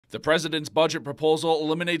The president's budget proposal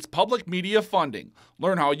eliminates public media funding.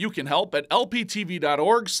 Learn how you can help at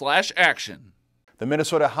lptv.org/action. The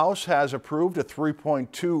Minnesota House has approved a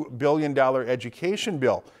 $3.2 billion education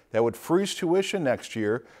bill that would freeze tuition next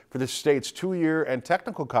year for the state's two-year and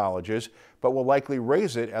technical colleges, but will likely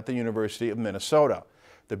raise it at the University of Minnesota.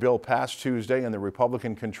 The bill passed Tuesday in the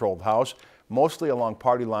Republican-controlled House, mostly along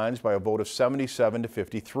party lines by a vote of 77 to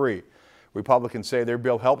 53. Republicans say their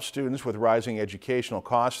bill helps students with rising educational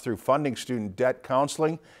costs through funding student debt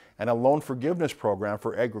counseling and a loan forgiveness program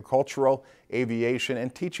for agricultural, aviation,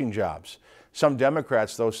 and teaching jobs. Some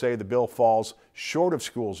Democrats, though, say the bill falls short of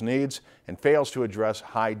schools' needs and fails to address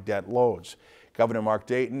high debt loads. Governor Mark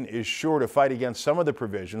Dayton is sure to fight against some of the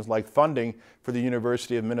provisions, like funding for the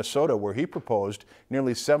University of Minnesota, where he proposed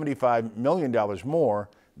nearly $75 million more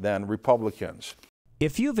than Republicans.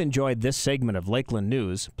 If you've enjoyed this segment of Lakeland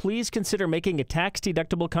News, please consider making a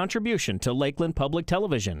tax-deductible contribution to Lakeland Public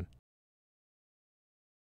Television.